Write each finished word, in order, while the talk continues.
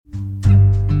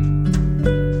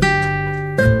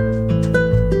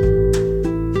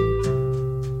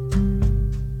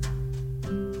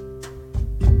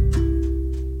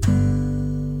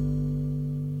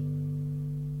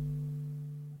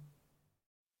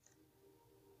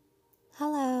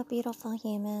Hello, beautiful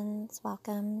humans.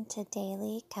 Welcome to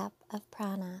Daily Cup of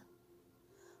Prana.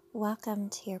 Welcome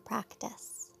to your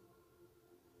practice.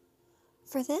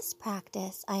 For this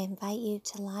practice, I invite you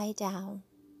to lie down,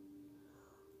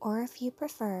 or if you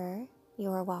prefer,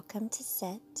 you are welcome to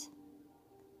sit.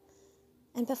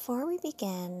 And before we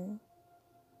begin,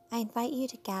 I invite you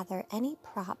to gather any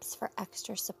props for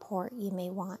extra support you may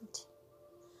want.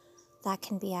 That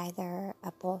can be either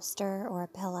a bolster or a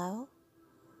pillow,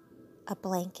 a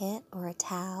blanket or a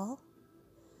towel,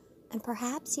 and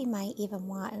perhaps you might even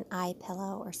want an eye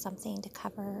pillow or something to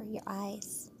cover your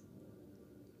eyes.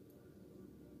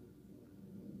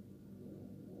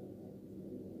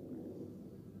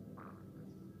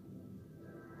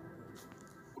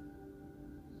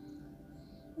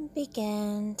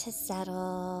 Begin to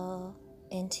settle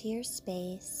into your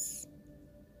space.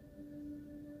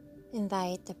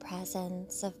 Invite the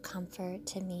presence of comfort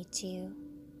to meet you.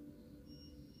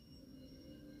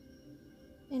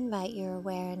 Invite your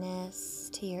awareness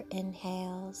to your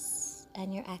inhales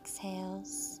and your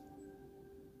exhales.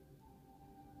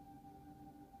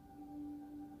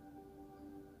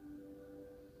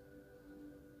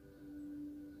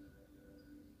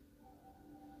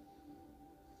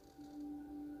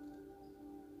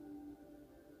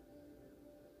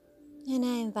 And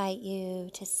I invite you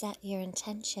to set your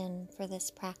intention for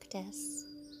this practice.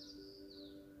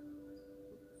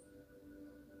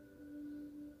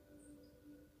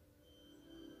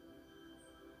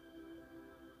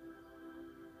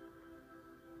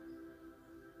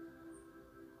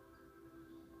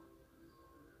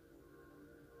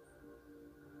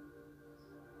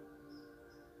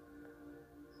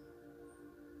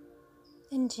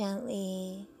 And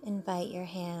gently invite your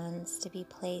hands to be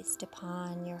placed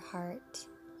upon your heart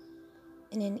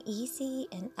in an easy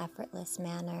and effortless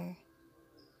manner.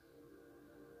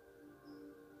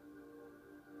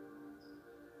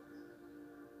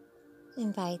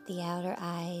 Invite the outer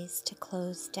eyes to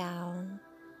close down,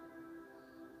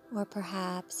 or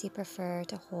perhaps you prefer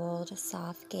to hold a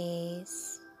soft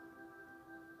gaze.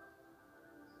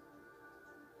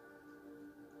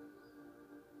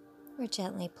 Or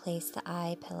gently place the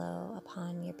eye pillow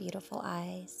upon your beautiful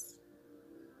eyes,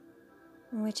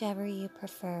 whichever you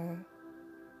prefer.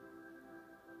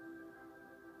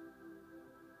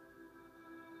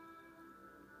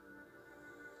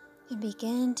 And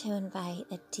begin to invite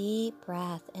a deep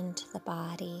breath into the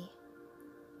body,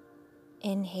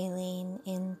 inhaling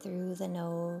in through the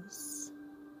nose.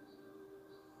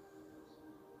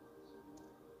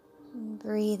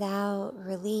 Breathe out,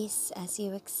 release as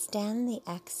you extend the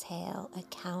exhale a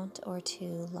count or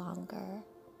two longer.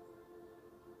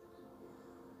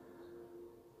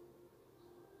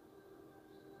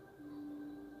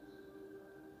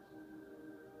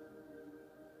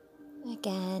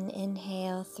 Again,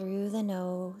 inhale through the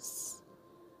nose,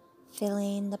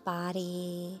 filling the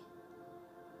body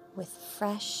with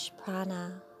fresh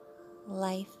prana,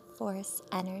 life force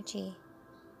energy.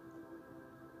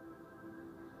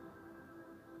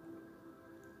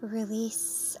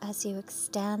 Release as you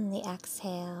extend the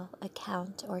exhale a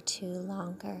count or two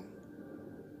longer.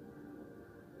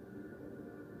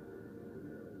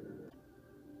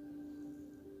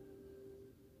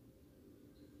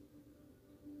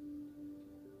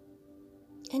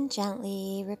 And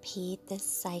gently repeat this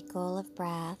cycle of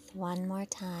breath one more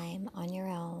time on your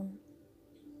own.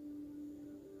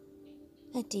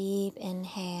 A deep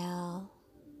inhale,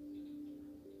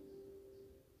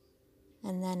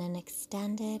 and then an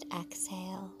extended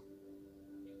exhale.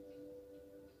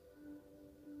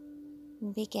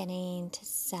 Beginning to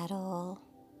settle,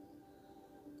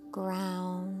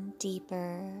 ground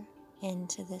deeper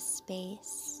into this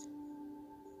space.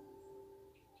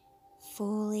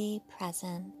 Fully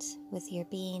present with your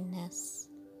beingness,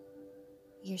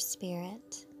 your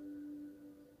spirit.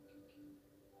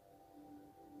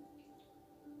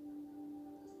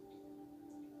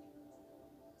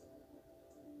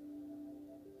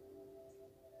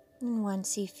 And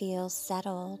once you feel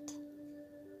settled,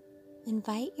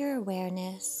 invite your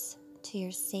awareness to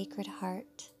your sacred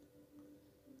heart,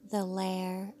 the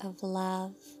lair of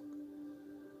love,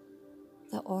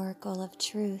 the oracle of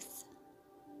truth,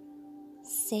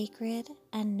 sacred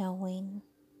and knowing.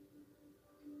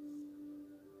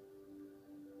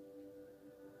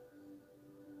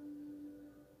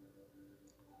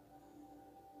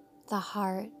 The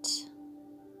heart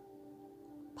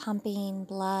pumping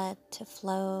blood to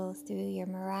flow through your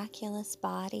miraculous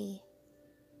body,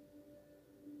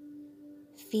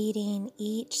 feeding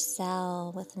each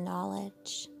cell with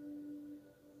knowledge,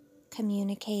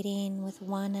 communicating with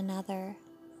one another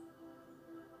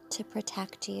to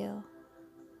protect you,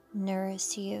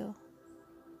 nourish you,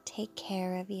 take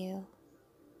care of you.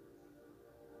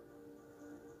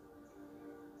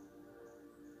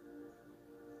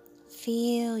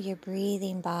 Feel your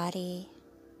breathing body.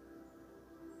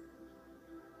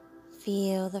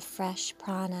 Feel the fresh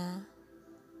prana,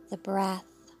 the breath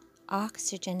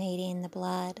oxygenating the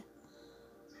blood,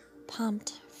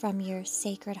 pumped from your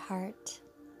sacred heart.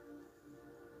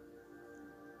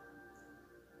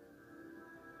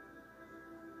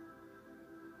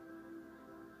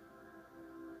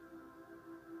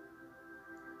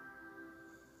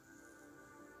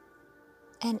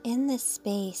 And in this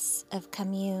space of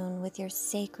commune with your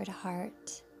sacred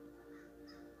heart,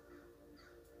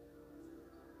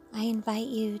 I invite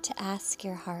you to ask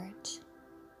your heart,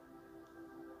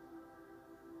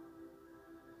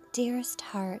 "Dearest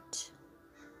heart,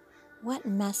 what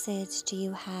message do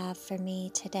you have for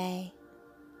me today?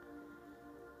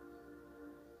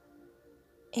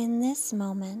 In this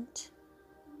moment,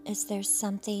 is there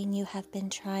something you have been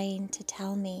trying to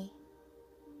tell me?"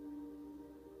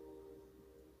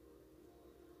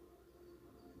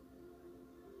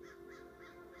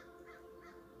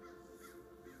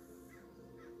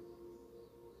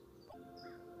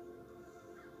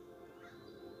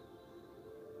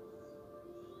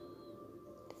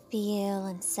 Feel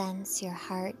and sense your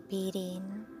heart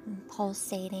beating and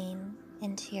pulsating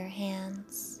into your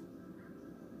hands.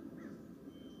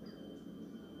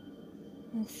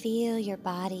 And feel your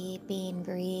body being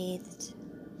breathed.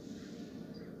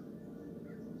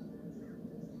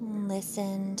 And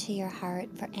listen to your heart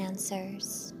for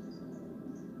answers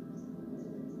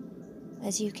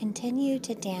as you continue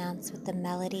to dance with the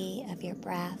melody of your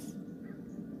breath,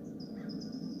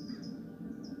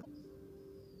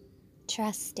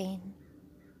 trusting.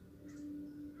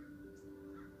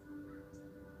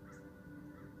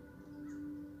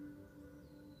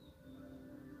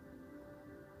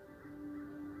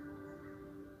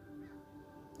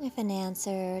 If an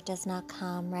answer does not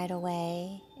come right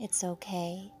away, it's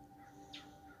okay.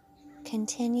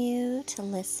 Continue to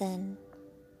listen,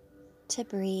 to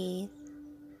breathe,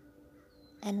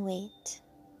 and wait.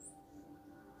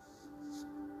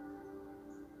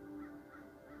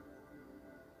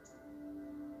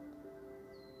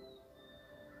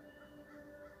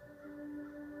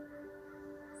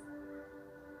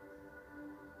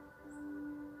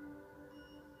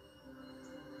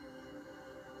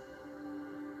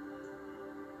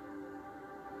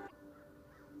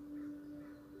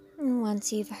 And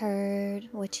once you've heard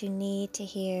what you need to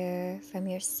hear from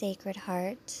your sacred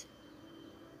heart,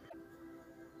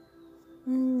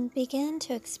 begin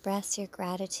to express your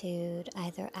gratitude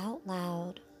either out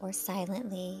loud or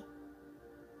silently.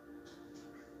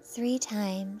 3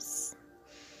 times.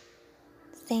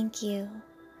 Thank you.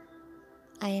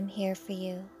 I am here for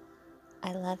you.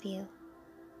 I love you.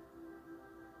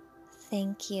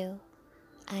 Thank you.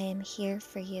 I am here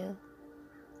for you.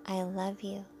 I love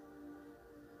you.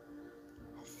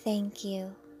 Thank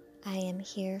you. I am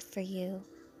here for you.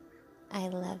 I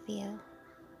love you.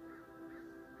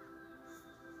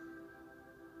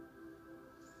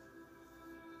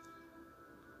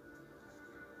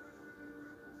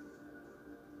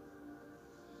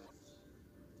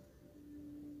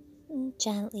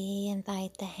 Gently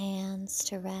invite the hands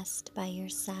to rest by your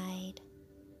side.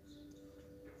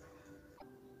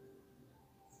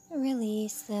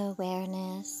 Release the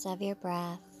awareness of your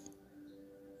breath.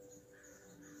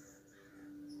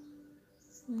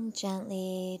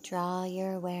 Gently draw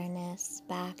your awareness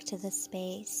back to the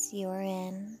space you are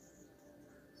in,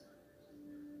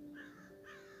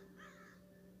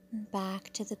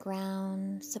 back to the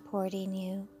ground supporting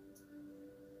you.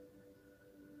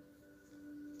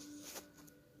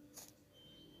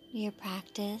 Your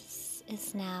practice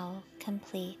is now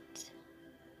complete.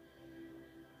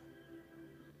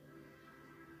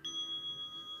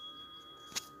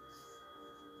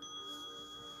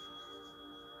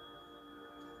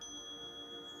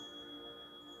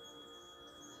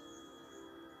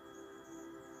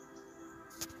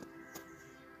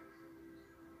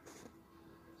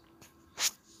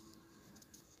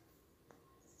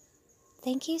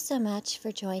 Thank you so much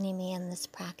for joining me in this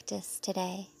practice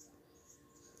today.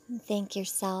 Thank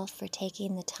yourself for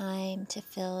taking the time to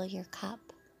fill your cup.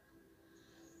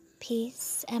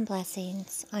 Peace and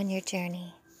blessings on your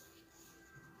journey.